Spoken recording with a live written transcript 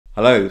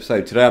Hello,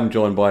 so today I'm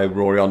joined by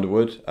Rory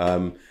Underwood.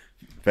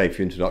 Very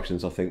few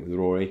introductions, I think, with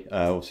Rory.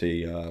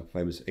 Obviously,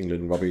 famous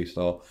England rugby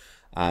star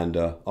and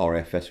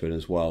RAF winner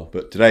as well.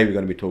 But today we're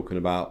going to be talking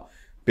about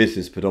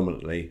business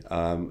predominantly,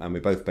 and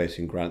we're both based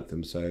in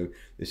Grantham. So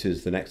this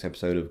is the next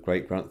episode of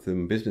Great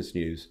Grantham Business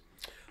News.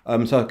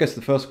 So I guess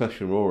the first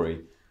question,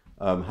 Rory,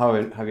 how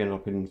have you ended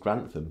up in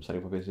Grantham,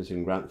 setting up a business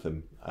in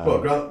Grantham?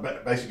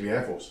 Basically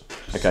Air Force.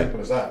 Okay.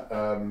 Simple as that.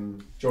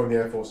 Joined the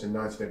Air Force in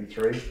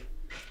 1983.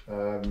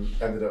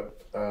 Ended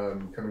up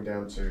coming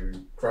down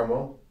to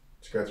Cromwell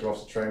to go through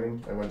officer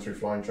training and went through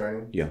flying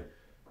training. Yeah.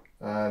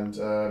 And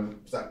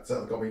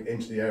that got me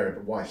into the area.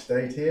 But why I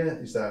stayed here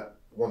is that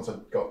once I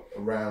got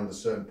around a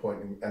certain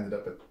point and ended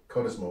up at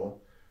Cottesmore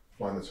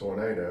flying the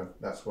Tornado,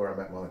 that's where I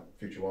met my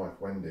future wife,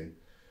 Wendy.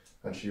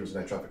 And she was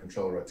an air traffic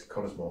controller at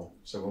Cottesmore.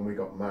 So when we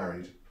got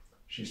married,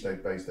 she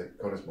stayed based at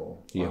Cottesmore.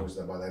 Yeah. I was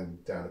there by then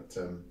down at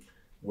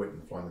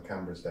Whitton flying the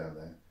Canberras down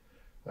there.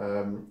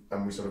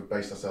 And we sort of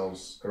based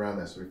ourselves around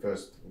there. So we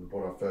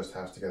bought our first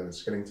house together in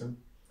Skillington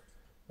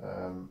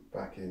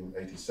back in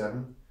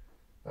 '87,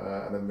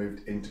 and then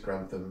moved into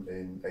Grantham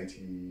in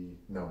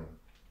 '89.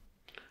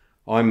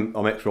 I'm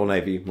ex-Royal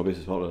Navy. My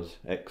business partner's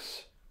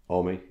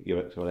ex-Army.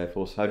 You're ex-Royal Air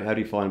Force. How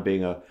do you find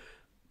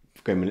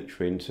going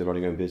military into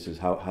running your own business?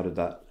 How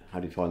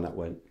do you find that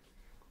went?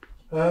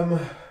 Well,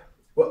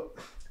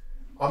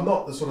 I'm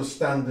not the sort of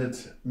standard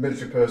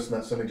military person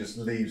that suddenly just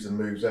leaves and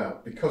moves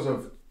out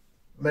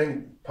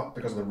mainly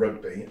because of the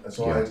rugby. And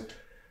so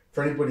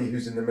for anybody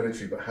who's in the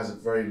military but has a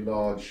very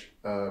large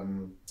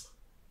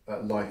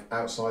life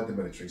outside the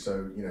military,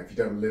 so if you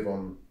don't live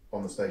on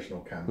the station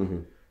or camp,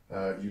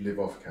 you live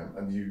off camp,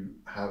 and you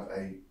have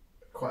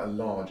quite a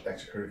large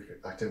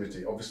extracurricular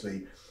activity.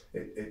 Obviously,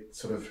 it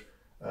sort of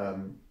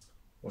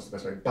what's the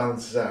best way? It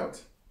balances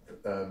out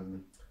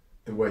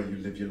the way you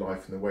live your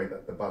life and the way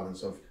that the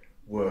balance of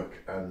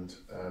work and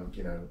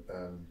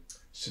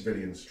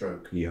civilian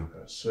stroke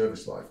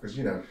service life, because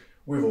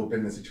we've all been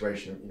in the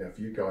situation.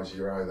 For you guys,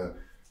 you're either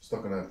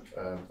stuck on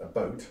a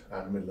boat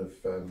out in the middle of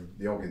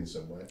the Oggin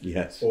somewhere,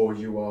 Yes, or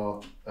you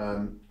are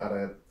at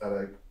a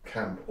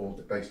camp or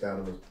based down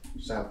on the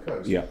south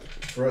coast. Yeah.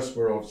 For us,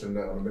 we're obviously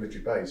on a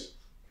military base,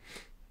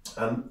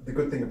 and the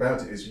good thing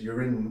about it is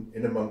you're in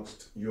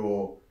amongst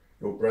your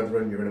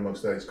brethren. You're in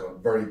amongst those. It's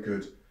got very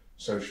good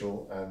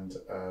social and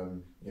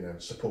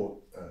support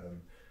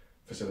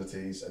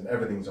facilities, and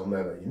everything's on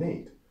there that you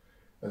need.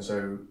 And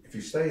so if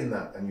you stay in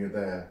that and you're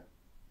there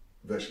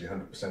virtually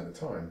 100% of the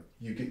time,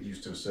 you get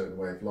used to a certain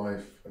way of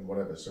life and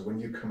whatever. So when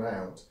you come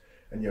out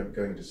and you're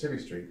going to Civic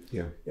Street,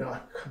 I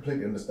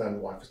completely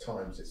understand why for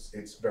times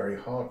it's very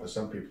hard for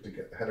some people to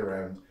get their head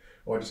around,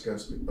 I just go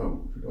and speak,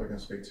 who do I go and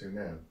speak to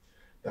now?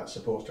 That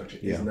support structure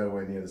is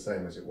nowhere near the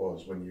same as it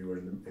was when you were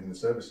in the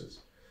services.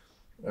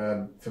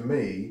 For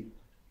me,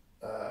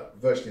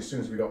 virtually as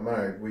soon as we got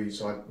married,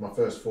 my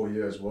first 4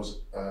 years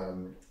was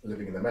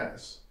living in the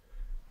mess.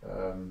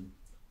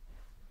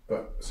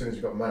 But as soon as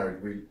we got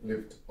married, we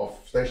lived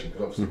off station,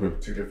 because obviously we're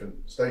two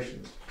different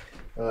stations.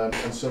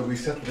 And so we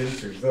settled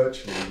into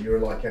virtually, you're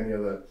like any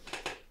other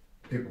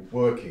people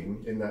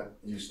working, in that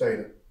you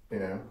stayed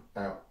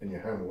out in your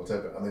home or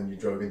whatever, and then you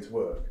drove into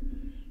work.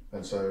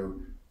 And so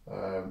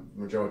the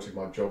majority of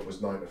my job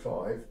was 9 to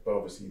 5, but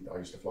obviously I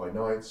used to fly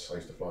nights, I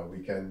used to fly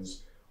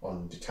weekends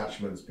on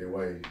detachments, be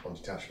away on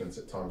detachments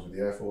at times with the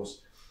Air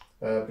Force.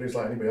 But it was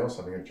like anybody else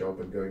having a job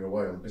and going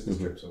away on business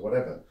trips or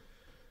whatever.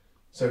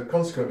 So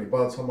consequently,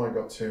 by the time I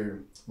got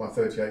to my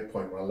 38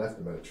 point when I left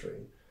the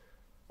military,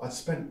 I'd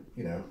spent,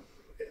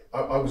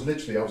 I was a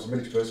military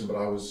person, but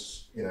I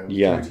was,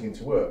 commuting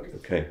into work.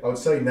 Okay. I would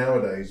say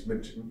nowadays,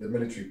 the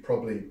military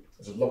probably,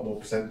 there's a lot more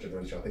percentage of the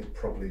military, I think,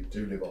 probably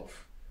do live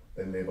off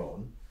than live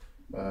on.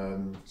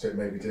 So it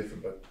may be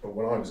different, but when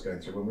we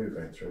were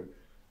going through,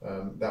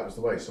 that was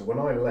the way. So when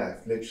I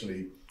left,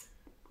 literally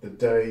the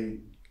day,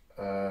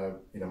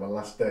 my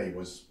last day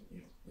was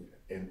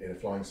in a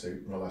flying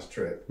suit, my last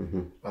trip,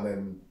 and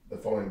then the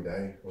following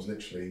day was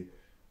literally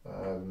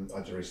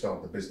I'd already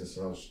started the business,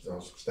 and I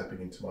was stepping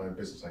into my own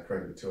business I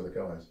created with two other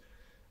guys.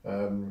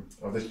 I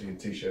was literally in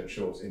t-shirt and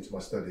shorts into my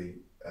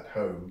study at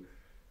home,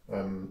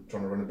 trying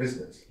to run a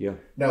business. Yeah.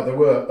 Now there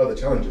were other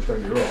challenges, don't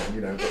get me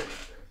wrong,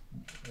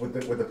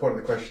 but with the point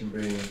of the question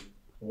being,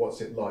 what's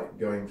it like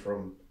going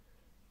from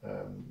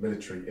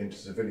military into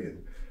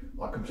civilian?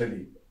 I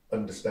completely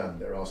understand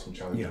there are some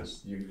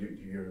challenges.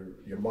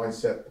 Your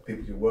mindset, the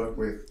people you work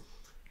with,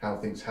 how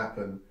things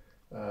happen,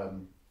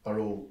 are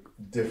all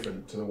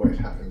different to the way it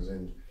happens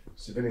in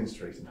civilian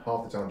streets. And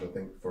half the times, I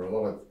think, for a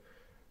lot of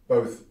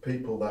both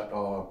people that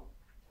are,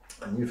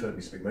 and you've heard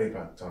me speak many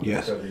times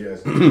over the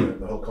years,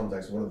 the whole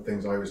context. One of the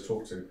things I always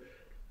talk to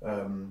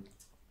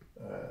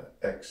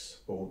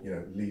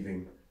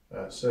leaving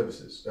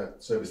service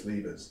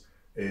leavers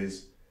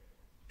is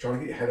trying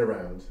to get your head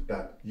around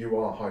that you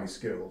are highly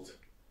skilled.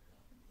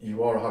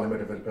 You are a highly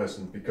motivated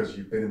person because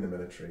you've been in the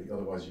military,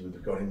 otherwise you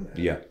wouldn't have got in there.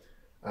 Yeah.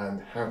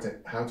 And how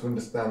to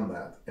understand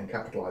that and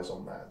capitalise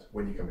on that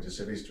when you come into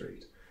Civic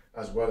Street,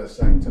 as well as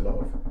saying to a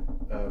lot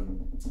of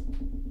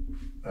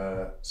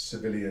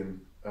civilian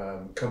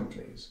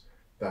companies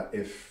that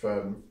if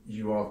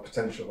you have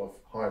potential of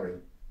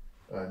hiring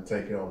and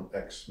taking on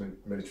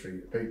ex-military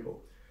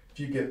people, if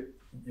you get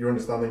your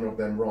understanding of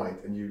them right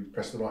and you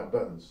press the right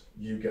buttons,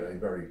 you get a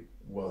very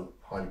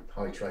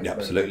highly trained,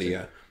 absolutely,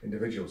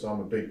 individual. So I'm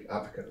a big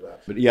advocate of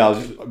that. But yeah,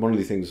 one of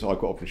the things I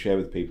quite often share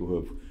with people who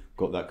have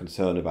got that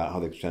concern about how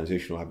they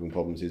transition or having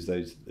problems is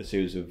a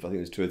series of, I think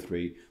there's 2 or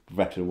 3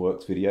 veteran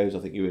works videos. I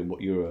think you're in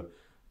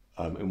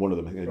one of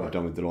them, I think they've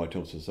done with the Light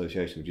Officers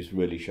Association, which just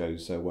really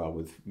shows so well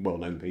with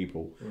well-known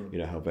people,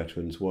 how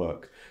veterans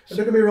work. And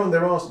don't get me wrong,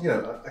 there are,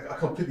 I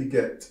completely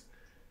get,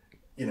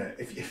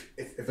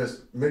 if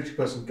a military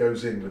person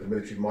goes in with a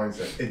military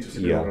mindset into a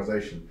civilian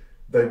organisation,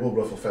 they will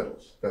ruffle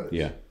feathers.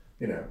 Yeah.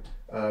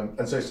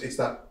 And so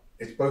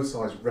it's both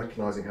sides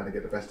recognising how to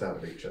get the best out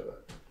of each other.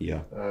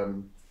 Yeah.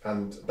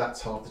 And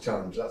that's half the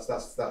challenge.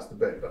 That's the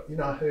bit. But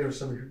I hear of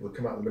some people that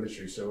come out of the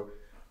military so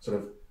sort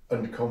of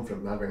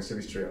underconfident now going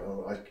Civvy Street.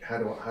 How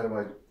do I I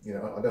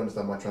don't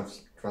understand my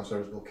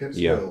transferable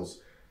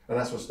skills and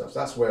that sort of stuff. So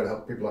that's where to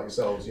help people like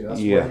yourselves. That's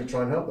where you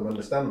try and help them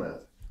understand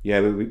that. Yeah,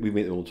 we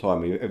meet them all the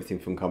time. Everything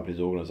from companies,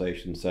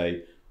 organisations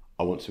say,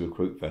 I want to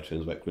recruit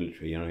veterans,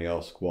 military. They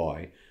ask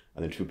why,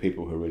 and then to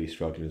people who are really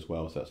struggling as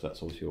well. So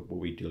that's obviously what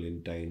we deal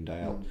in day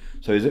out.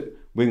 So is it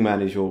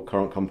Wingman is your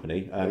current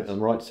company? Yes.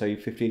 I'm right to say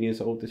 15 years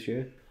old this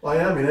year. I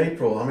am in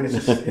April. I mean,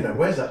 it's just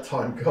where's that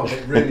time gone?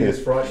 It really is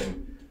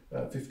frightening.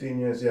 15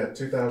 years,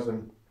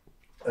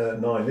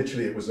 2009.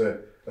 Literally, it was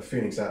a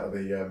phoenix out of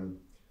the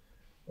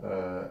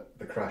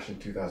crash in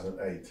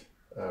 2008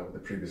 with the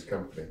previous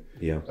company.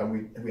 Yeah. And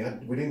we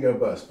didn't go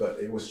bust, but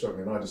it was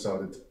struggling. And I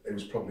decided it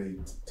was probably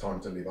time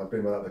to leave. I'd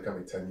been without the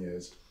company 10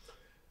 years.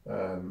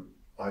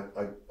 I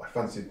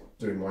fancied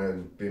being my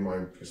own,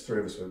 because 3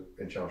 of us were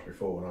in charge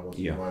before, and I wanted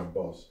to be my own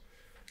boss.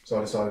 So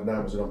I decided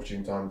now was an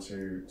opportune time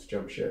to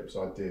jump ship.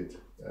 So I did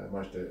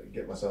manage to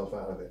get myself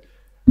out of it.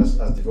 As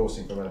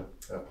divorcing from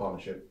a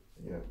partnership,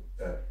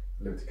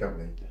 limited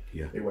company,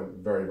 it went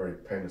very, very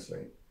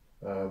painlessly.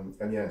 So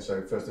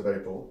 1st of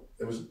April,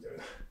 there was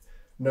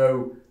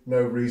no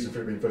reason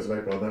for it being 1st of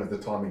April. I don't know if the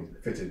timing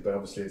fitted, but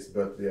obviously it's the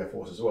birth of the Air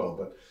Force as well.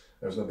 But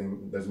there's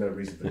no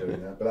reason for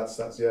doing that. But that's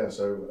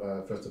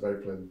So 1st of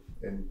April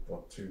in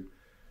what,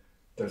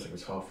 don't think it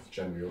was half of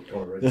January.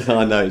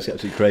 I know, it's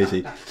absolutely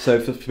crazy. So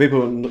for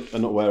people who are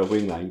not aware of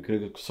Wingman, can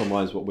you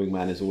summarise what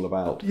Wingman is all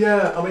about?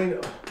 Yeah, I mean,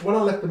 when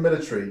I left the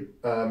military,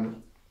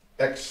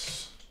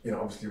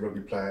 obviously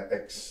rugby player,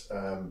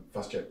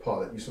 fast jet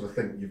pilot, you sort of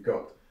think you've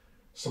got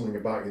something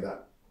about you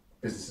that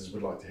businesses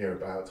would like to hear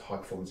about: high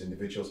performance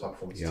individuals, high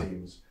performance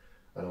teams,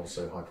 and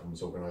also high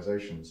performance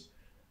organisations.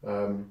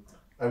 And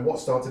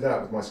what started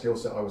out with my skill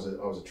set, I was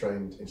a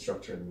trained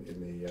instructor in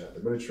the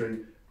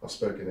military. I've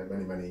spoken at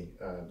many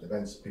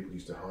events. People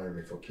used to hire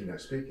me for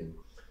keynote speaking.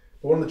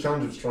 But one of the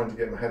challenges was trying to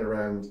get my head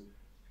around,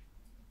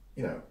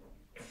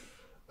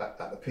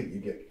 at the peak, you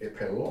get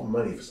paid a lot of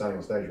money for standing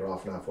on stage for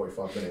half an hour,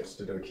 45 minutes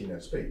to do a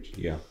keynote speech.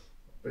 Yeah.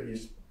 But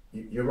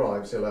you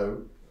arrive, say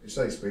hello, you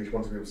say speech.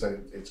 Once people say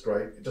it's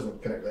great, it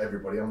doesn't connect with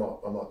everybody. I'm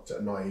not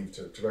naive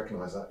to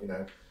recognise that,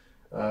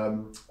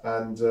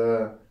 and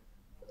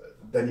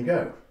then you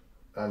go.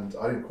 And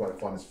I didn't quite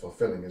find as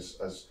fulfilling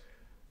as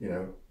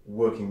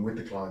working with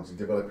the clients and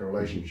developing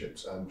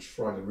relationships and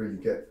trying to really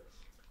get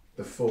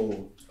the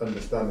full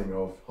understanding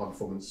of high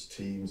performance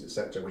teams,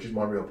 etc., which is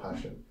my real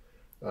passion,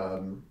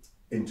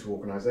 into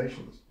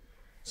organisations.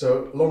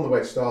 So along the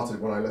way it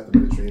started when I left the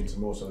military into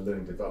more sort of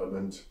learning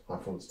development, high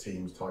performance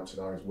teams type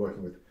scenarios,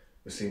 working with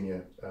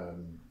senior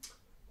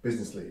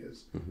business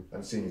leaders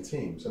and senior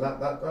teams. And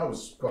that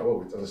was quite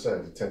well, as I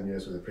said, I did 10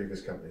 years with the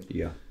previous company.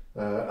 Yeah.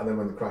 And then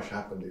when the crash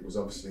happened, it was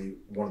obviously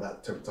one of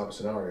that type of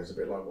scenarios, a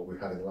bit like what we've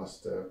had in the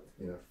last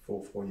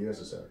 4 years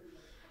or so.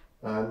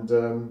 And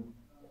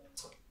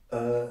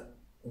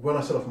when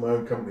I set off my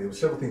own company, there were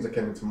several things that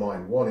came into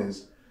mind. One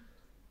is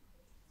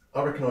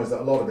I recognised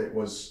that a lot of it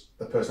was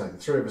the personality.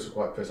 The 3 of us were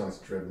quite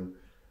personality driven,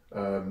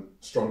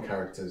 strong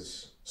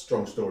characters,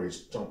 strong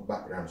stories, strong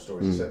background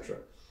stories, etc.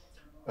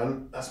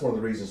 And that's one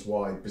of the reasons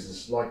why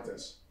businesses liked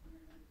us,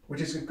 which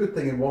is a good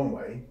thing in one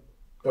way.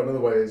 But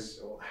another way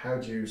is, how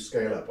do you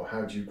scale up or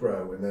how do you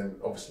grow? And then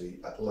obviously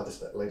at the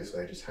later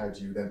stages, how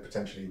do you then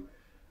potentially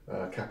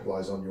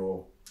capitalise on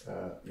your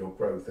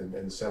growth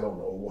and sell on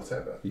or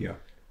whatever? Yeah.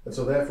 And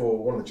so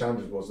therefore, one of the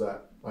challenges was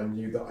that I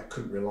knew that I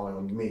couldn't rely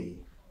on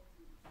me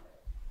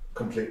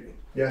completely.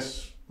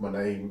 Yes, my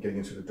name, getting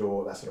into the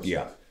door, that sort of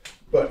stuff.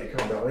 But it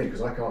can't be on me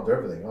because I can't do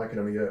everything. I can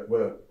only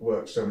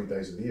work so many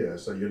days of the year,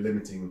 so you're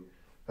limiting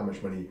how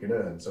much money you can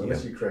earn. So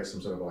unless you create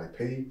some sort of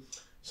IP,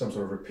 some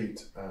sort of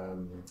repeat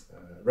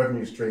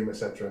revenue stream,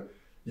 etc.,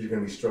 you're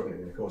going to be struggling.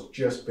 And of course,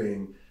 just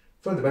being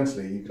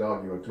fundamentally, you could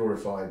argue, a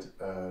glorified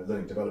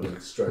learning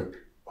development stroke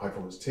high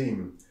performance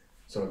team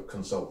sort of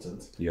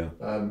consultant. Yeah.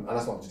 And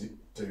that's not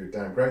to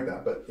downgrade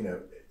that, but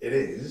it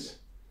is.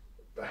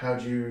 But how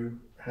do you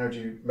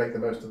make the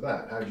most of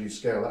that? How do you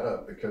scale that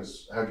up?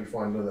 Because how do you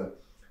find another,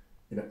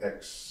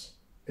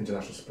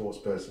 ex-international sports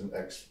person,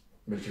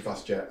 ex-military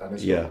fast jet, and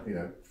it's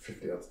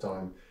 50 at the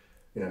time,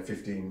 10,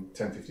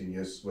 15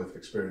 years worth of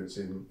experience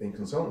in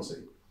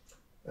consultancy.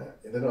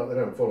 They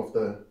don't fall off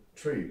the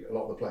tree a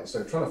lot of the place.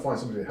 So trying to find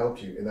somebody to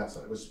help you in that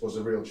side was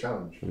a real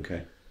challenge.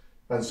 Okay.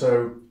 And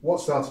so what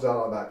started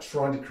out like that,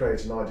 trying to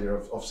create an idea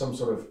of some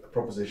sort of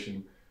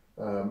proposition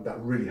that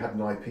really had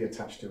an IP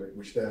attached to it,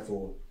 which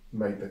therefore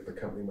made the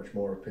company much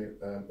more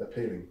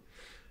appealing.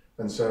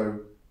 And so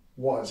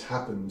what has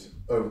happened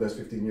over those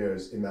 15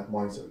 years in that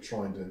mindset of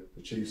trying to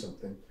achieve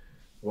something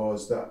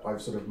was that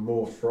I've sort of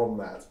morphed from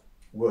that,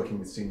 working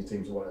with senior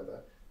teams or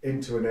whatever,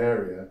 into an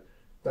area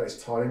that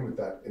is tying with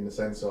that, in the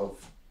sense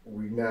of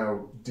we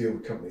now deal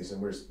with companies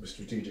and we're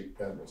strategic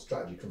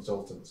strategy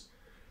consultants.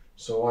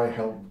 So I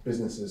help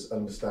businesses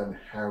understand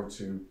how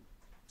to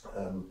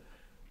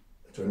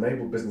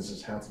enable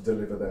businesses how to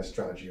deliver their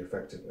strategy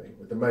effectively,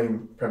 with the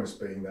main premise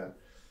being that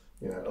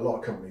a lot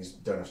of companies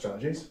don't have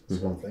strategies.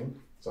 That's one thing.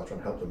 So I try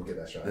and help them get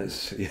their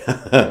strategies.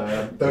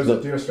 Those that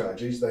do have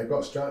strategies, they've got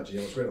a strategy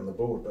and it's written on the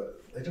board,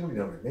 but they don't really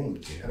know what it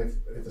means. Yeah. And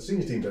if the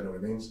senior team don't know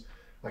what it means,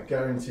 I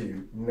guarantee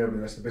you nobody in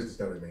the rest of the business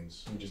knows what it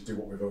means. We just do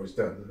what we've always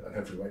done and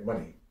hopefully make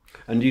money.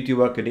 And do you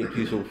work in a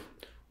particular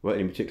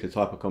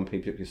type of company,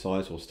 particular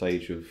size or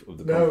stage of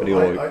the company?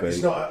 No,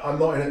 it's not. I'm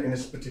not in a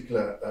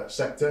particular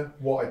sector.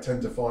 What I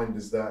tend to find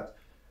is that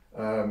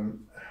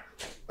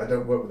I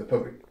don't work with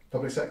the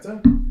public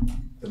sector.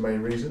 The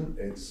main reason,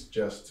 it's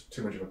just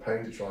too much of a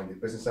pain to try and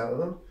get business out of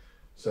them.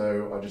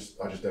 So I just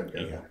don't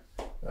go there.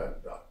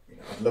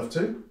 I'd love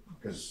to,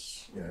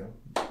 because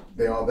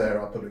they are there,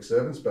 our public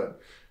servants,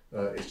 but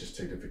it's just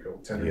too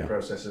difficult. Tendering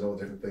process and all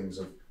the different things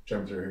of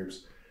jumping through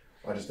hoops.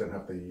 I just don't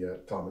have the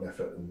time and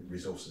effort and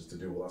resources to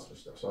do all that sort of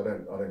stuff. So I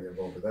don't get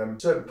involved with them.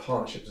 Certain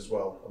partnerships as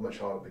well are much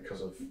harder because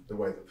of the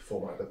way that the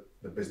format of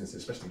the business,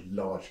 especially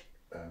large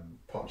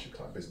partnership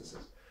type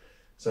businesses.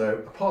 So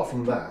apart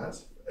from that,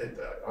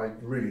 I've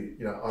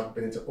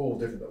been into all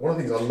different. One of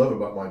the things I love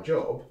about my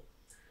job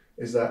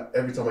is that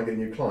every time I get a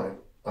new client,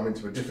 I'm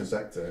into a different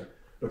sector,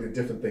 looking at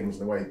different things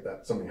and the way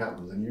that something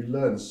happens, and you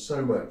learn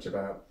so much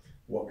about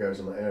what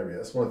goes on in that area.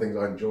 That's one of the things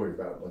I enjoy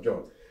about my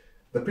job.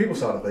 The people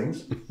side of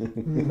things,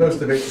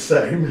 most of it's the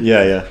same.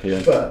 Yeah.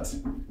 But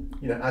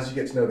as you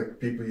get to know the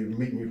people, you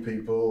meet new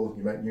people,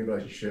 you make new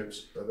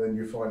relationships, but then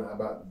you find out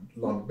about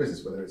line of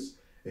business, whether it's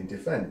in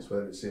defence,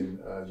 whether it's in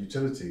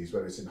utilities,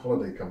 whether it's in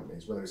holiday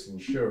companies, whether it's in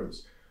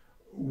insurance,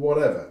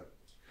 whatever.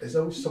 There's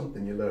always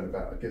something you learn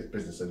about a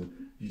business and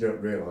you don't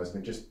realise,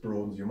 and it just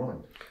broadens your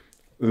mind.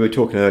 We were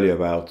talking earlier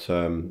about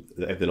over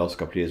the last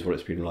couple of years what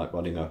it's been like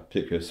running a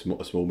particularly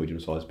small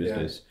medium-sized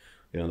business.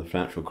 The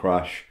financial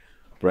crash,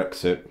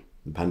 Brexit,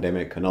 the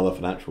pandemic, another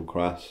financial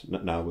crash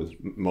now with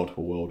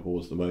multiple world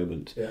wars at the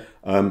moment.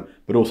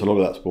 But also a lot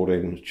of that's brought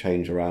in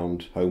change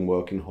around home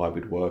working,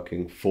 hybrid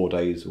working, 4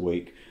 days a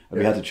week. Have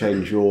you had to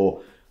change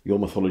your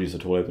methodologies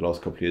at all over the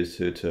last couple of years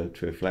to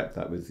reflect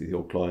that with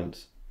your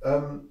clients?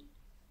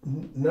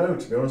 No,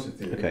 to be honest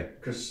with you. Okay.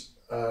 Because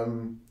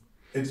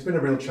it's been a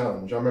real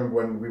challenge. I remember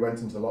when we went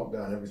into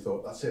lockdown and we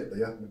thought, that's it,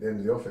 the end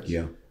of the office.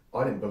 Yeah.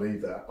 I didn't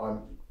believe that.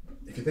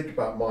 If you think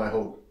about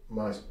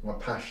my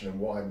passion and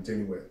what I'm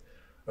dealing with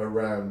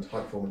around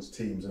high performance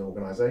teams and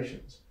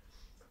organisations,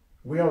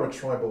 we are a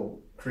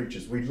tribal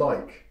creatures. We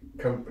like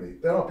company.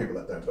 There are people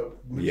that don't,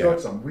 but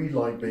we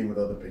like being with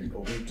other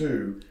people. We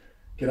do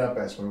get our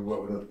best when we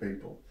work with other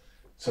people.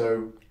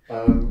 So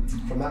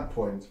from that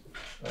point,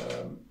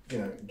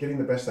 getting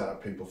the best out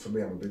of people, for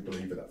me, I'm a big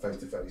believer that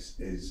face-to-face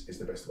is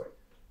the best way.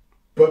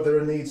 But there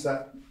are needs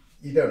that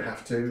you don't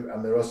have to,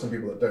 and there are some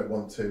people that don't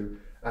want to,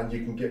 and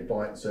you can get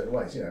by it in certain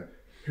ways.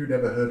 Who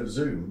never heard of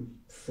Zoom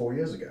 4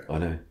 years ago? I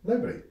know.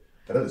 Nobody.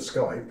 I heard of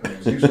Skype, and it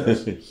was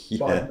useless.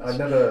 But I'd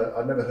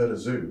never heard of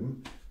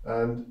Zoom,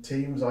 and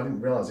Teams. I didn't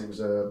realise it was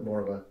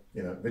more of a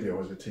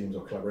video as a Teams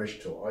or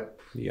collaboration tool. I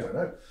don't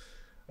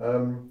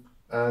know.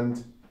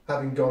 And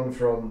having gone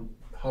from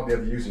hardly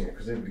ever using it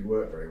because it didn't really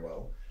work very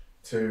well,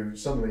 to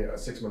suddenly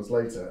 6 months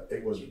later,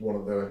 it was one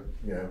of the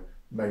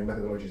main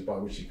methodologies by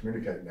which you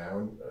communicate now,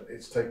 and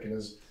it's taken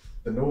as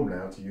the norm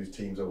now to use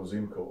Teams or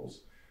Zoom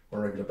calls on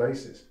a regular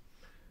basis.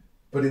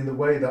 But in the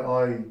way that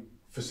I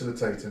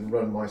facilitate and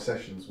run my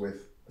sessions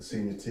with the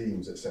senior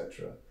teams,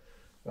 etc.,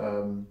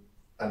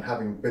 and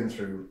having been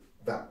through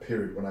that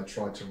period when I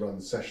tried to run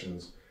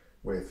sessions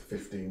with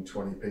 15,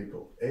 20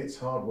 people, it's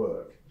hard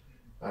work,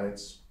 and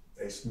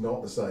it's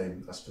not the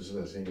same as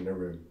facilitating in a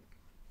room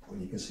when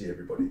you can see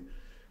everybody.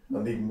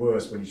 And even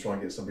worse when you try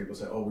and get some people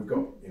to say, oh, we've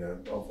got,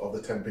 of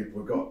the 10 people,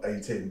 we've got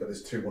 8 in, but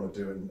there's 2 want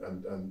to do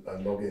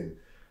and log in.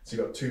 So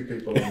you've got 2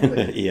 people on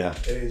the thing. Yeah.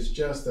 It is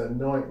just a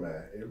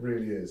nightmare. It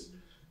really is.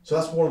 So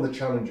that's one of the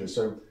challenges.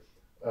 So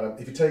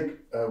if you take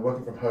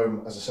working from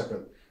home as a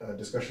separate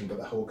discussion, but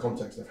the whole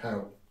context of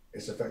how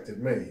it's affected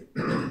me,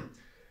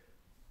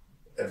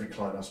 every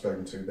client I've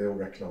spoken to, they all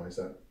recognise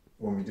that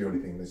when we do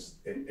anything,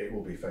 it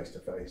will be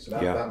face-to-face. So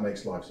that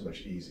makes life so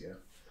much easier.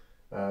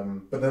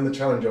 But then the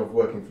challenge of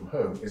working from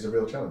home is a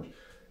real challenge.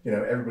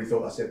 Everybody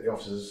thought that's it, the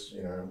offices,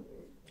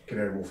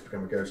 Canary Wharf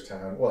become a ghost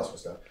town, all that sort of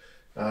stuff.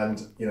 And,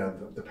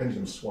 the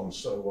pendulum swung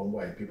so one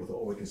way. People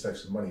thought, we can save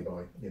some money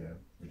by,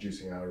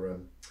 reducing our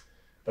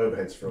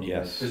overheads from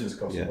business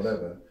costs and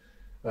whatever.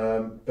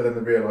 But then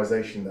the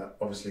realisation that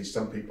obviously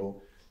some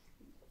people,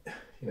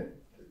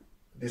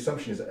 the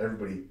assumption is that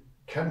everybody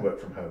can work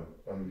from home,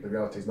 and the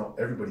reality is not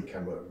everybody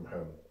can work from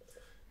home.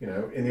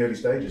 In the early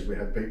stages, we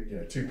had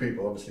two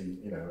people, obviously,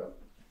 either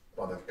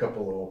a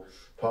couple or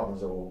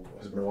partners or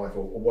husband and wife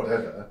or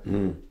whatever,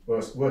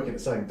 were working at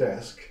the same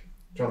desk,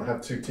 trying to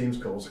have 2 Teams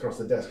calls across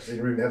the desk because they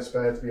didn't really have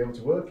spare to be able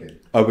to work in.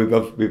 Oh,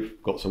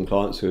 we've got some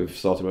clients who have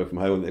started working from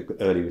home,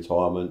 early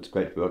retirement,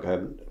 great to work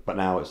home, but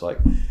now it's like,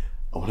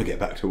 I want to get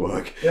back to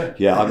work. I'm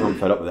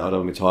fed up with that. I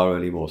don't retire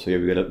anymore. So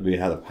we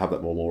have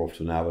that more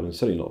often now, and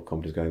certainly a lot of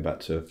companies going back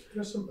to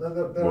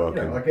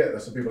working. I get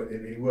that. Some people,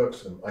 it works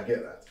for them. I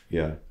get that.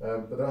 Yeah.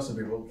 But there are some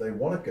people, they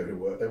want to go to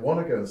work. They want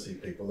to go and see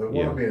people. They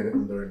want to be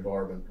in their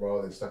environment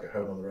rather than stuck at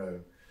home on their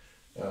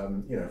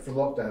own. For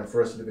lockdown,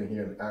 for us living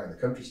here out in the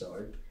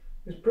countryside,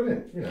 it's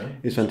brilliant.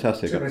 It's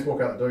fantastic. 2 minutes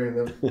walk out the door and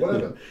then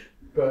whatever.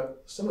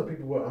 But some of the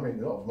people work. I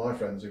mean, a lot of my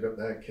friends who've got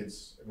their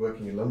kids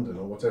working in London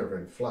or whatever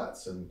in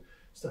flats and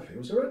stuff, it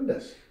was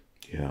horrendous.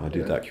 Yeah, I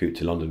did that commute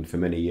to London for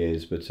many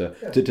years, but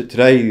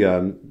today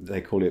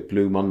they call it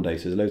Blue Monday,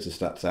 so there's loads of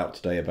stats out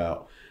today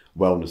about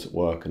wellness at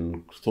work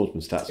and thoughts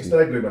and stats. It's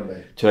today Blue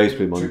Monday. Today's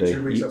Blue Monday.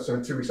 2 weeks,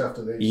 so 2 weeks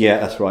after the... Yeah,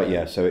 that's right,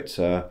 yeah. So it's,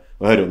 I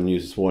heard on the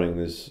news this morning,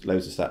 there's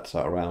loads of stats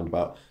out around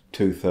about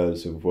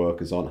 2/3 of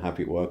workers aren't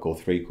happy at work or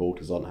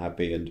 3/4 aren't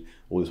happy and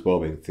all this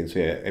wellbeing things. So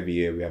yeah, every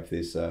year we have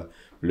this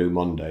Blue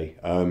Monday.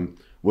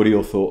 What are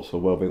your thoughts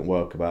on wellbeing at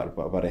work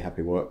about a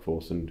happy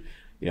workforce? And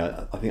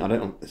I think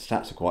the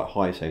stats are quite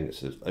high, saying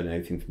it's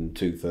anything from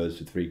 2/3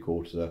 to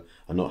 3/4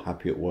 are not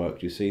happy at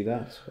work. Do you see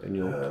that in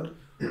your?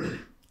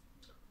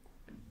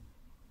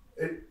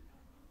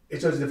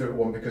 It's always a difficult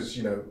one because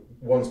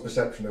one's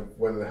perception of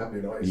whether they're happy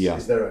or not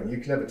is their own. You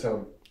can never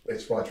tell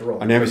it's right or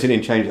wrong. I've never seen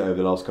it change over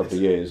the last couple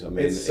of years. I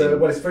mean, it's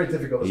very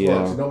difficult as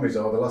well. Anomalies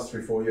are the last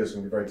 3-4 years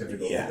going to be very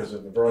difficult because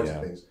of a variety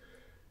of things.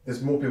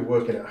 There's more people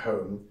working at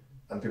home,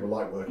 and people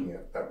like working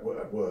at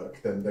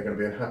work, then they're going to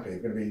be unhappy.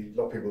 There's going to be a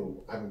lot of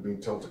people haven't been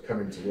told to come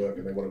into work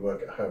and they want to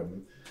work at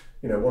home.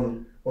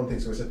 One thing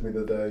someone said to me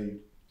the other day,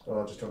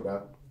 I'll just talk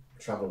about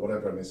travel or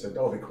whatever, and they said,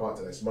 "Oh, be quiet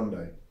today, it's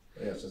Monday."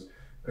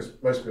 Because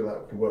most people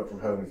that can work from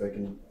home,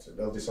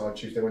 they'll decide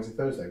Tuesday, Wednesday,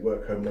 Thursday,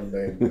 work home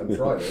Monday and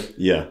Friday.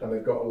 And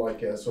they've got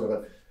like a sort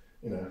of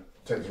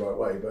take it the right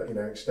way, but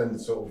extended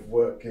sort of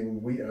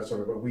working week,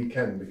 sort of a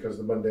weekend because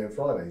the Monday and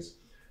Fridays.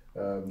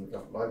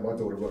 My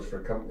daughter works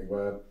for a company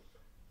where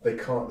they're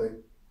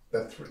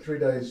 3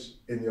 days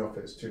in the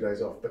office, 2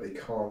 days off, but they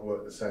can't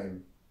work the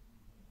same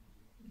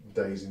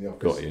days in the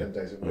office and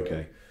days at work.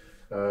 Okay.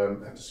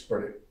 Have to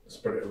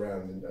spread it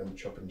around and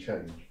chop and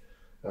change,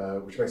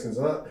 which makes sense.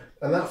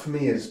 And that for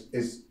me is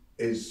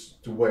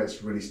the way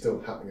it's really still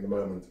happening at the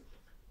moment.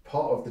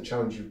 Part of the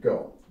challenge you've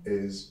got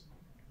is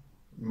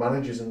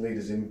managers and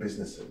leaders in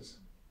businesses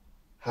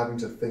having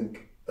to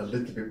think a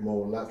little bit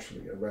more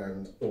laterally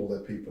around all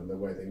their people and the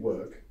way they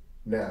work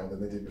now than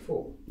they did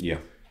before. Yeah.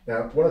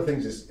 Now, one of the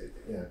things is,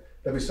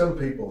 there'll be some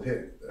people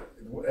here,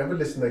 whenever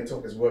listen they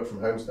talk this work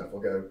from home stuff, will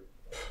go,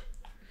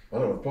 I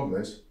don't know what the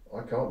problem is, I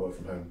can't work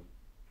from home.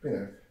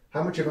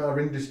 How much of our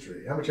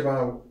industry, how much of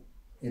our,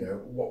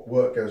 what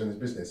work goes in this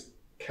business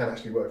can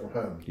actually work from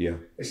home? Yeah.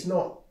 It's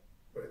not,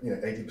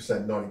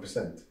 80%,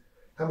 90%.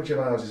 How much of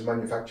ours is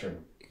manufacturing?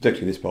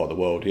 Particularly in this part of the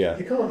world, yeah.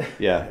 You can't.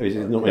 Yeah, it's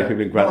not many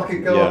people in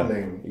market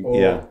gardening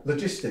or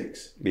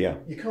logistics. Yeah.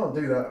 You can't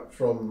do that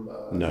from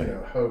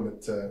home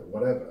at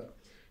whatever.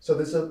 So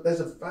there's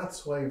a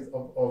vast swathe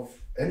of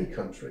any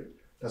country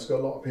that's got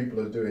a lot of people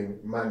who are doing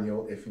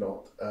manual, if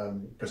not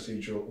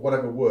procedural,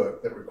 whatever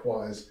work that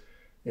requires,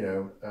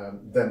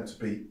 them to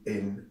be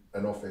in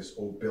an office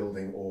or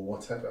building or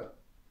whatever.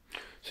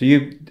 So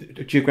you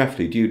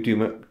geographically, do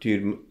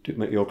you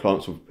make your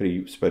clients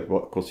pretty spread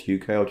across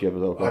the UK, or do you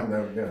have a lot?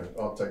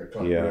 I'll take a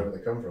client wherever they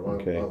come from.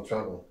 I'll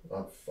travel.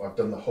 I've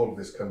done the whole of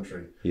this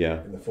country.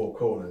 In the 4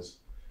 corners.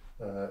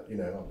 I've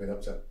been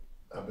up to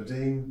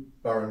Aberdeen,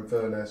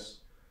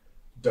 Barrow-in-Furness,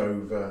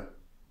 Dover,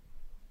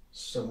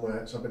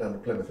 somewhere. So I've been down to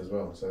Plymouth as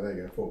well. So there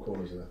you go, 4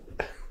 corners of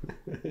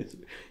that.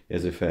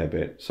 There's a fair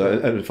bit. So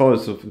as far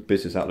as the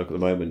business outlook at the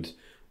moment,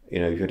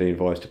 if you had any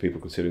advice to people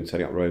considering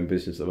setting up their own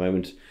business at the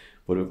moment,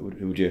 what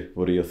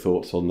are your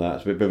thoughts on that?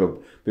 It's a bit of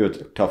a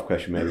tough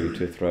question maybe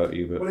to throw at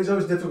you. But it's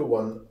always a difficult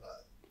one.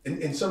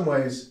 In some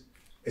ways,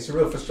 it's a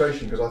real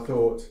frustration because I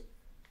thought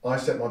I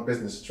set my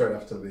business straight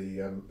after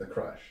the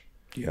crash.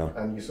 Yeah.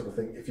 And you sort of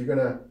think if you're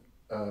gonna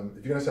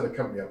set a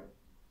company up,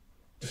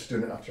 just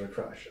doing it after a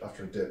crash,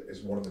 after a dip,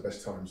 is one of the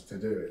best times to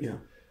do it. Yeah.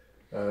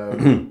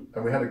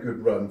 And we had a good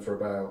run for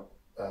about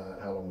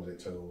how long was it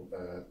till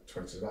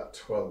about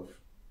 12,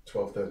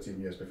 13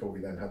 years before we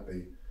then had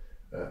the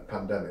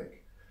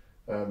pandemic.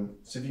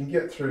 So if you can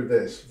get through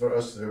this, for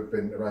us who have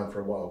been around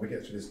for a while, we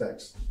get through this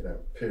next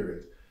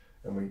period,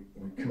 and we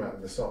come out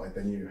of the side,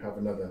 then you have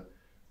another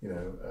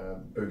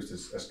boost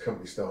as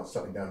companies start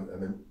settling down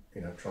and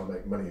then try and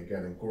make money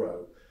again and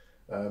grow.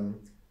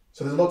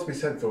 So there's a lot to be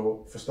said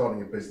for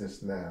starting a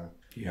business now.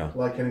 Yeah.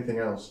 Like anything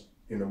else,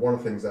 you know, one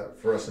of the things that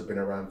for us have been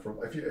around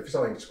for, if you're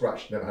starting from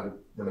scratch, never had to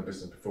run a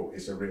business before,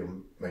 it's a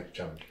real major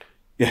challenge.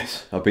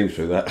 Yes, I've been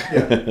through that.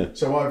 Yeah.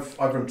 So I've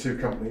run 2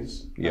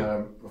 companies.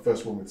 Yeah. The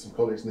first one with some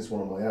colleagues, and this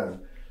one on my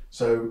own.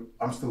 So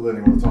I'm still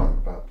learning all the time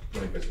about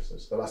running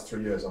businesses. The last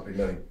 3 years, I've been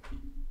learning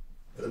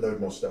a load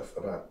more stuff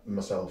about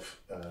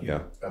myself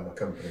and my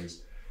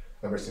companies.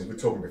 And for instance, we were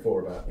talking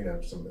before about, you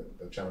know, some of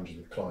the challenges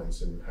with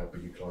clients and how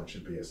big your clients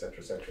should be, etc.,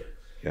 etc.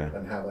 Yeah.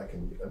 And how that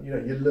can, you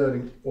know, you're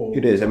learning all.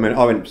 It is. I mean,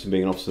 I went from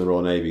being an officer in the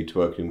Royal Navy to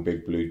working in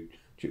big blue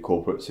chip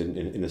corporates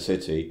in the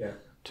city. Yeah.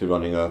 To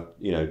running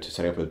to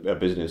setting up a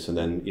business, and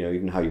then, you know,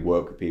 even how you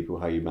work with people,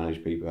 how you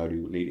manage people, how do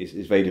you lead,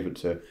 it's very different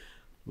to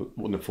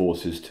what the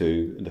forces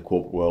to in the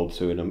corporate world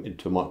to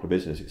into a micro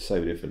business. It's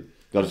so different.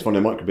 I just find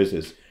in a micro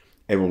business,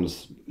 everyone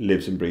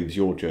lives and breathes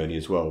your journey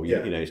as well. You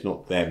know, it's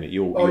not them.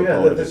 You're part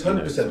of there's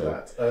 100% it,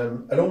 that,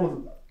 and all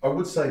of I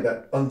would say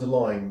that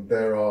underlying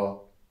there are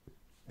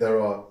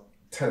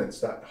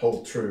tenets that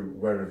hold true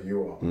wherever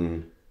you are.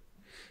 Mm.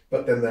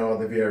 But then there are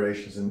the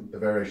variations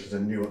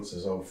and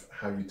nuances of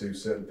how you do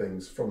certain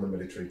things, from the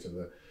military to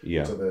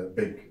the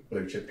big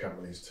blue chip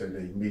companies, to the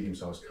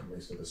medium-sized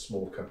companies, to the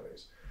small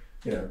companies.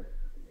 You know,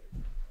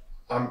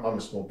 I'm a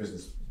small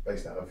business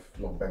based out of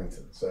Long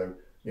Bennington, so,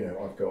 you know,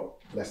 I've got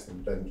less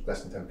than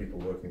 10 people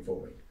working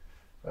for me,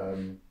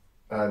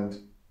 and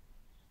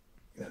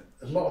you know,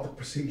 a lot of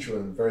the procedural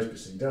and various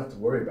bits you don't have to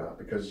worry about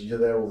because you're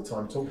there all the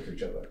time talking to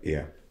each other.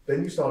 Yeah.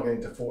 Then you start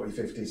getting to 40,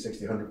 50,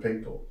 60, 100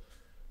 people.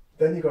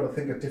 Then you've got to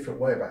think a different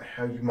way about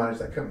how you manage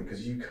that company,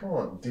 because you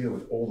can't deal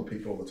with all the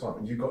people all the time,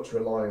 and you've got to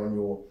rely on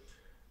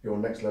your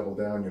next level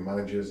down, your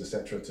managers,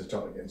 etc., to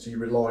start again. So you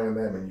rely on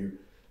them, and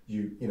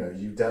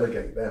you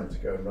delegate them to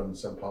go and run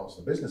some parts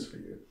of the business for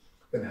you.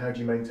 Then how do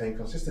you maintain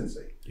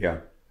consistency? Yeah.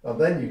 And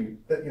then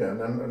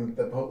and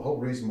the whole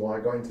reason why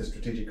I got into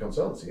strategic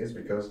consultancy is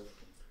because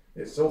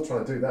it's all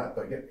trying to do that.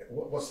 But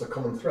what's the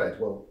common thread?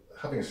 Well,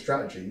 having a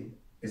strategy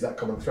is that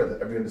common thread that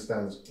everybody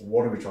understands.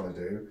 What are we trying to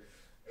do?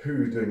 Who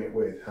are we doing it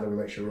with? How do we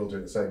make sure we're all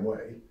doing it the same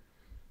way?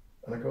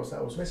 And of course,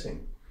 that was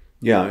missing.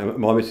 Yeah,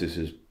 my business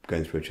is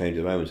going through a change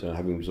at the moment, and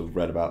having sort of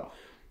read about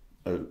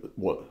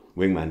what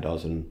Wingman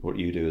does and what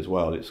you do as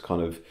well, it's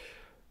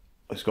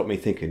got me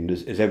thinking: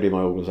 is everybody in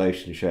my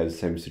organisation share the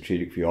same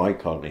strategic view I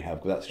currently have?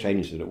 Because that's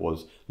changed than it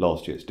was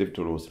last year. It's different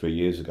than it was 3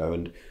 years ago,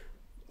 and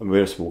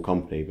we're a small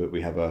company, but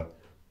we have a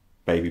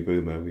baby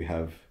boomer, we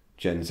have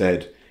Gen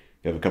Z,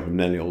 we have a couple of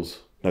millennials,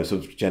 no,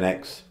 sort of Gen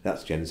X.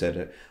 That's Gen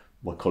Z.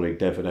 My colleague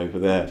Devon over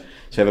there.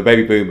 So you have a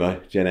baby boomer,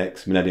 Gen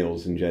X,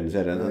 millennials, and Gen Z,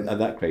 and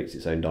that creates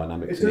its own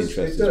dynamics and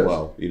interests as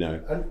well. You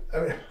know, and I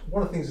mean,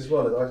 one of the things as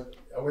well is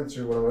I went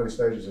through one of the early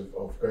stages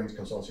of going to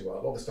consultancy. Where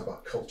a lot of the stuff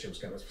about culture was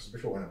going on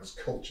before, when it was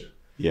culture,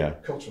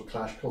 cultural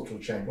clash,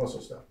 cultural change, all that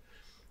sort of stuff.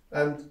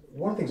 And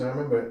one of the things I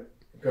remember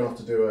going off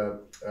to do a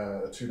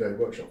 2-day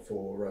workshop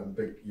for a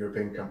big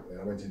European company.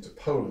 I went into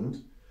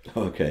Poland.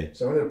 Okay.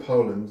 So I went into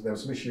Poland. There were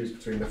some issues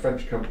between the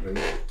French company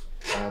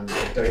and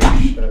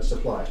the Danish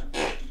supplier.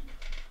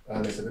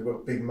 And they said they've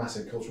got big,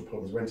 massive cultural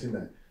problems. Went in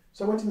there.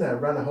 So I went in there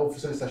and ran a whole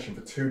facility session for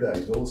 2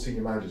 days with all the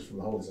senior managers from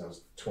the whole design,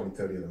 20,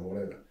 30 of them or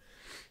whatever.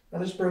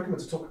 And I just broke them up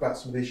to talk about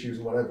some of the issues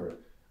and whatever.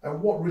 And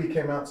what really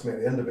came out to me at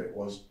the end of it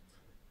was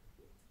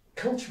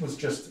culture was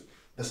just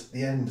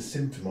the end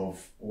symptom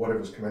of whatever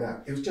was coming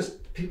out. It was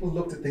just people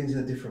looked at things in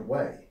a different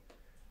way.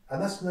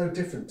 And that's no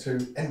different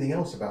to anything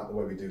else about the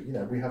way we do. You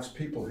know, we have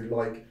people who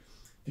like,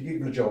 if you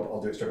give them a job,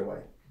 I'll do it straight away.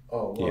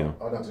 Oh, well,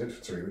 I don't have to do it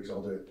for 3 weeks,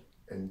 I'll do it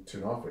in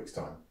 2.5 weeks'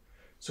 time.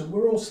 So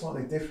we're all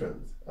slightly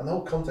different, and the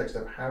whole context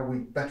of how we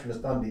better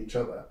understand each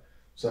other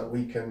so that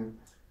we can,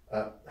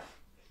 not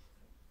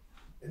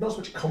so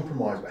much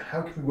compromise, but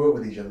how can we work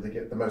with each other to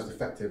get the most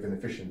effective and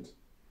efficient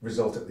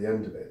result at the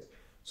end of it?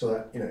 So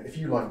that, you know, if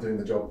you like doing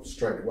the job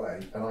straight away,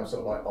 and I'm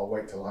sort of like, I'll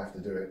wait till I have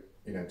to do it,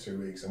 2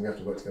 weeks, and we have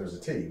to work together as a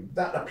team,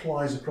 that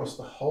applies across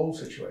the whole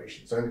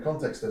situation. So in the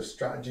context of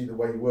strategy, the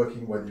way you're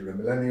working, whether you're a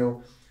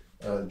millennial,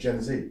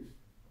 Gen Z,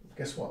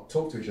 guess what?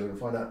 Talk to each other and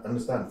find out,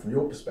 understand from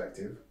your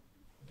perspective,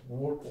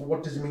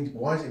 what does it mean?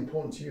 Why is it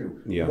important to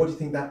you? Yeah. What do you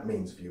think that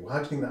means for you? How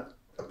do you think that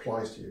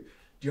applies to you?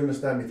 Do you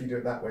understand if you do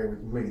it that way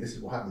with me, this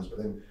is what happens, but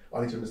then I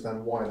need to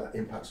understand why that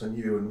impacts on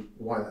you and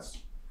why that's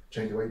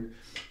changed the way.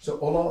 So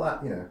a lot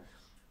of that,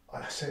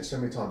 I say it so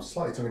many times,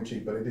 slightly tongue in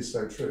cheek, but it is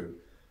so true.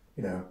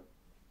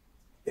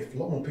 If a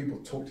lot more people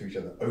talk to each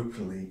other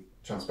openly,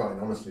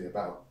 transparently, honestly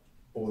about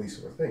all these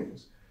sort of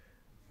things,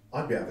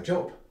 I'd be out of a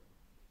job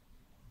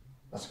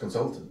as a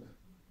consultant.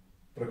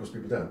 But of course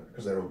people don't,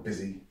 because they're all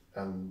busy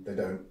and they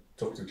don't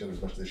talk to each other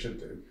as much as they should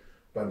do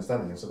by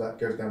understanding it. So that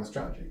goes down the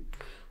strategy.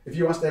 If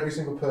you asked every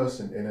single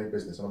person in a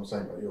business, and I'm not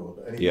saying about yours,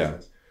 but any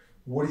business,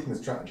 what do you think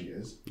the strategy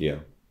is? Yeah.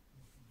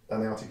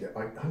 And they articulate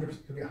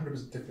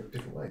 100%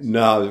 different ways.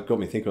 No, it got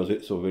me thinking. I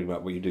was sort of reading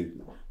about what you do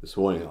this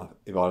morning.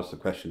 If I asked the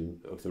question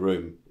of the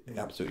room,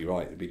 absolutely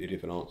right. There'd be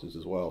different answers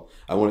as well.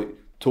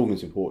 Talking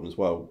is important as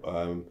well.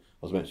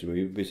 I was mentioning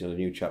we visited a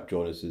new chap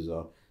join us as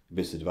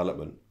business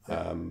development.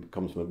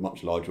 Comes from a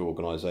much larger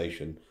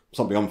organisation.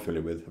 Something I'm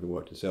familiar with, having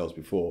worked in sales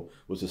before,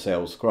 was a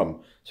sales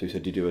scrum. So he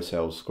said, "Do you do a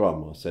sales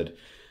scrum?" I said,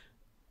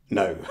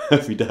 No,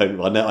 we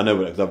don't. I know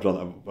because I've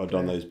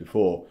done those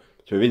before.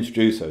 So we've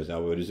introduced those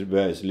now.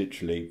 There's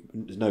literally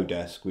there's no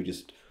desk. We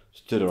just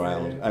stood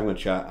around having a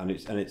chat, and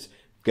it's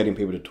getting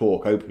people to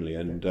talk openly.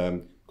 And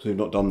because we've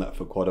not done that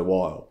for quite a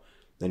while,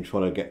 then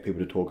trying to get people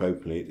to talk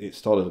openly, it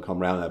started to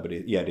come around there. But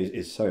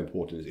it's so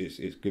important.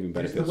 It's giving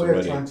benefits it's the way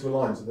already. of trying to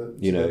align to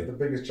the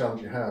biggest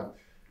challenge you have.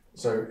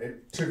 So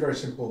two very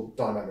simple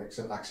dynamics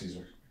and axes,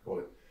 we call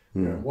it.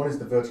 You know, one is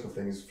the vertical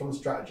thing. Is from the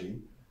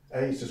strategy.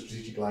 It's a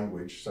strategic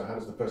language, so how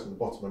does the person at the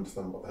bottom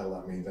understand what the hell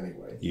that means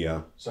anyway?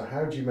 Yeah. So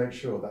how do you make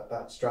sure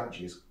that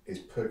strategy is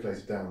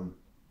percolated down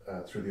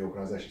through the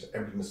organisation so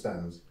everybody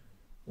understands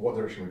what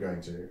direction we're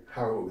going to,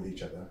 how we work with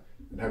each other,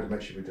 and how to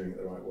make sure we're doing it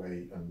the right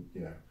way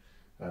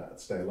and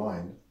stay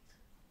aligned.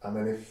 And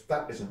then if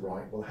that isn't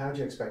right, well, how do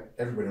you expect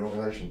everybody in an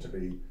organisation to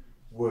be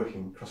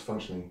working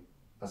cross-functionally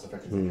as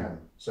effectively as they can?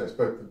 So it's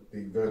both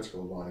the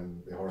vertical line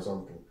and the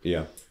horizontal.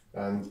 Yeah.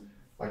 And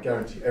I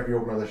guarantee every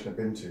organisation I've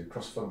been to,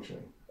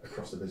 cross-functioning,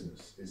 across the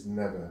business is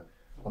never,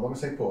 I'm not going to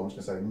say poor, I'm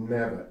just going to say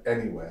never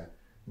anywhere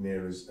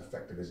near as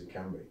effective as it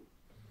can be.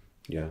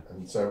 Yeah.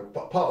 And so,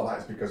 but part of that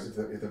is because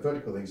if the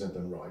vertical things aren't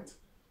done right,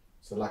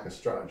 it's the lack of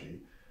strategy,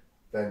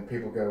 then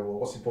people go, well,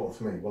 what's important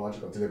for me? Well, I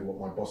just got to deliver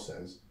what my boss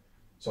says,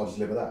 so I'll just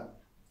deliver that.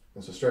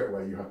 And so straight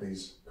away you have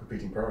these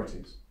competing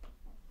priorities.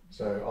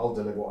 So I'll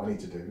deliver what I need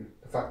to do.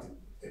 The fact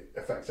it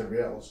affects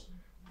everybody else,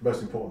 the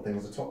most important thing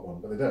is the top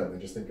one, but they don't. They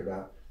just think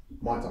about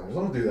my time. As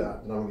long as I do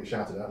that, then I'm going to get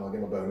shouted at and I'll get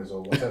my bonus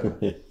or whatever.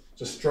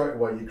 So straight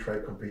away you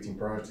create competing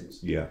priorities.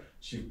 Yeah.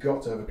 So you've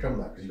got to overcome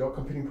that because you've got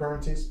competing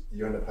priorities,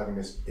 you end up having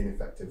this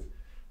ineffective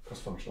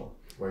cross-functional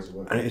ways of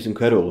working. And it's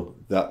incredible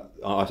that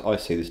I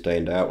see this day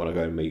in day out when I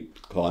go and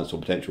meet clients or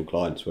potential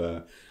clients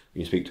where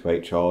you speak to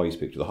HR, you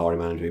speak to the hiring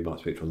manager, you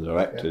might speak to one of the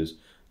directors.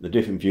 The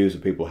different views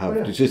that people have,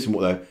 consistent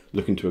with what they're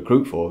looking to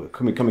recruit for,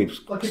 coming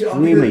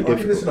extremely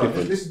different.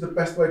 This is the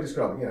best way of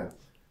describing it.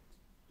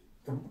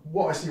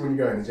 What I see when you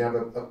go in is you have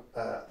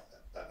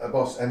a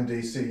boss, MD,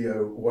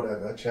 CEO,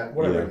 whatever, chat,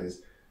 whatever it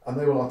is, and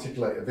they will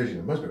articulate a vision.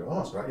 And most people,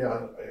 that's great,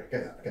 I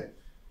get that, okay.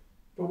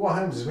 But what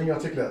happens is when you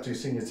articulate that to your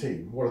senior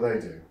team, what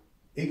do?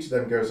 Each of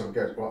them goes,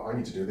 well, I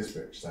need to do this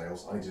bit,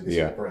 sales, I need to do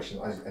this operation,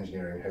 I need to do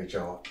engineering,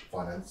 HR,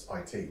 finance,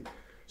 IT.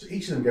 So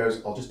each of them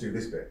goes, I'll just do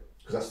this bit,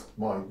 because that's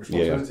my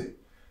responsibility. Yeah.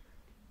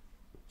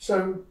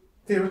 So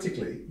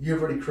theoretically,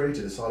 you've already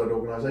created a siloed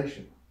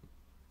organisation.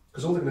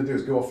 Because all they're going to do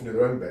is go off and do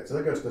their own bit. So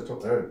they go to the top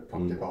of their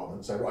own department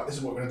and say, right, this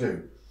is what we're going to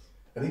do.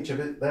 And each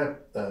of their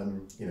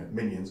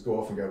minions go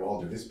off and go, well,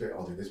 I'll do this bit,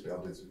 I'll do this bit,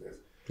 I'll do this bit.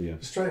 Yeah.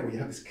 So straight away, you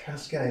have this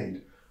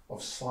cascade of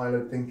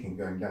siloed thinking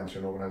going down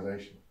through an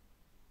organisation.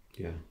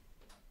 Yeah.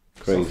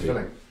 Crazy.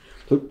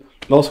 So,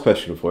 last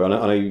question for you.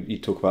 I know you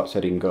talk about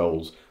setting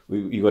goals.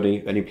 You got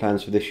any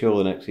plans for this year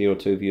or the next year or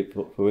two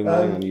for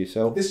Wingman and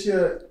yourself? This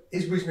year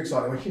is reasonably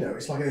exciting.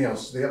 It's like anything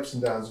else. The ups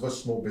and downs of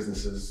us small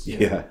businesses.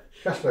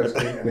 Cash flow is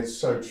king, and it's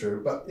so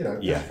true. But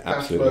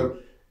cash flow,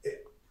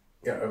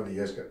 over the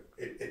years,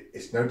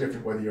 it's no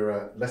different whether you're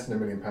a less than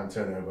 £1 million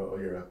turnover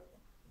or you're a £1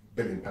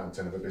 billion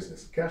turnover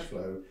business. Cash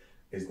flow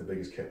is the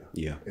biggest killer.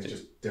 Yeah, it's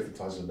just different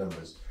types of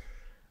numbers.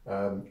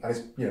 And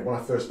it's when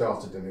I first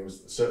started, and it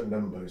was a certain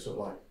number. It's sort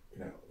of like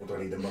what do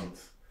I need a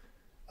month?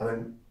 And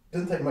then it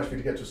doesn't take much for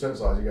you to get to a certain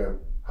size. You go,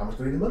 how much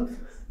do I need a month?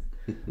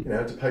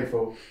 To pay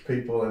for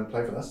people and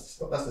pay for that's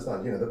the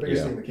standard. The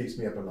biggest thing that keeps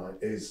me up at night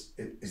is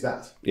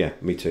that. Yeah,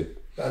 me too.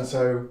 And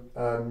so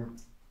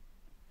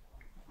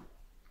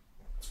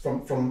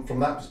from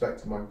that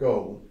perspective, my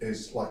goal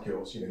is like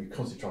yours. You're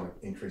constantly trying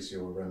to increase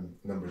your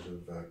numbers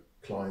of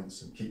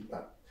clients and keep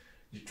that.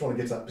 You're trying to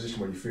get to that position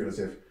where you feel as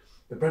if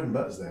the bread and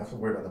butter's there. I don't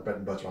worry about the bread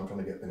and butter. I'm trying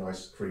to get the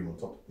nice cream on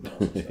top,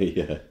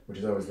 which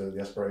is always the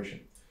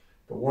aspiration.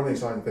 But one of the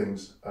exciting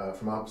things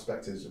from our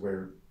perspective is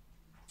we're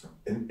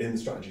in the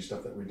strategy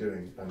stuff that we're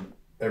doing and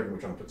everything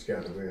we're trying to put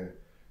together.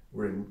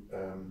 We're in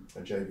a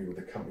JV with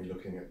a company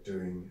looking at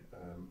doing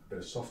a bit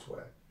of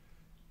software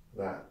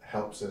that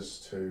helps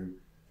us to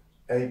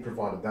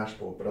provide a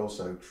dashboard, but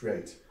also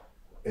create,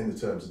 in the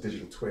terms of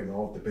digital twin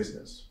of the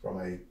business from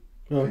a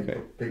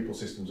people,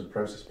 systems and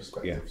process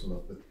perspective,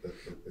 from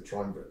the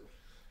triumvirate.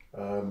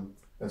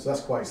 And so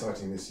that's quite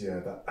exciting this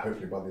year. That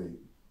hopefully by the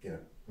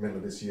middle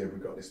of this year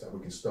we've got this that we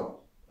can start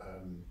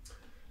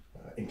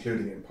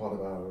including it in part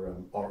of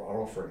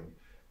our offering,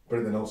 but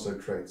it then also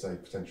creates a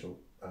potential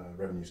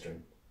revenue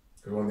stream.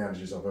 Because one of the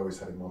adages I've always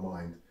had in my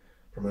mind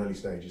from early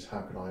stages,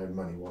 how can I earn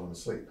money while I'm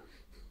asleep?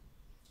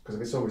 Because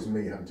if it's always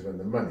me having to earn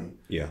the money,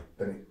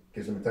 then it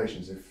gives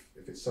limitations. If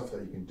it's stuff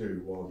that you can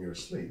do while you're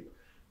asleep,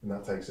 then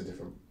that takes a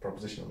different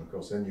proposition on, of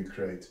course. Then you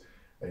create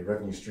a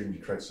revenue stream, you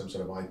create some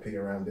sort of IP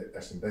around it,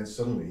 and then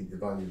suddenly the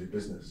value of the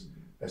business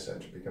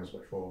essentially becomes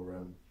much more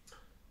on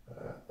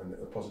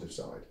the positive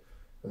side.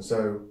 And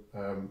so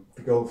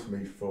the goal for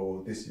me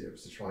for this year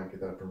is to try and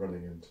get that up and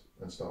running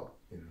and start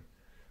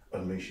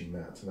unleashing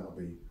that, and that'll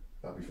be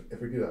if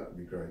we do that, it'll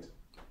be great.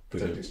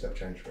 Potentially a step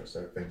change for us.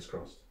 So fingers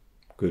crossed.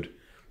 Good.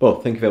 Well,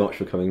 thank you very much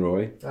for coming,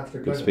 Rory.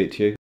 Absolutely. Good to speak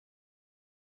to you.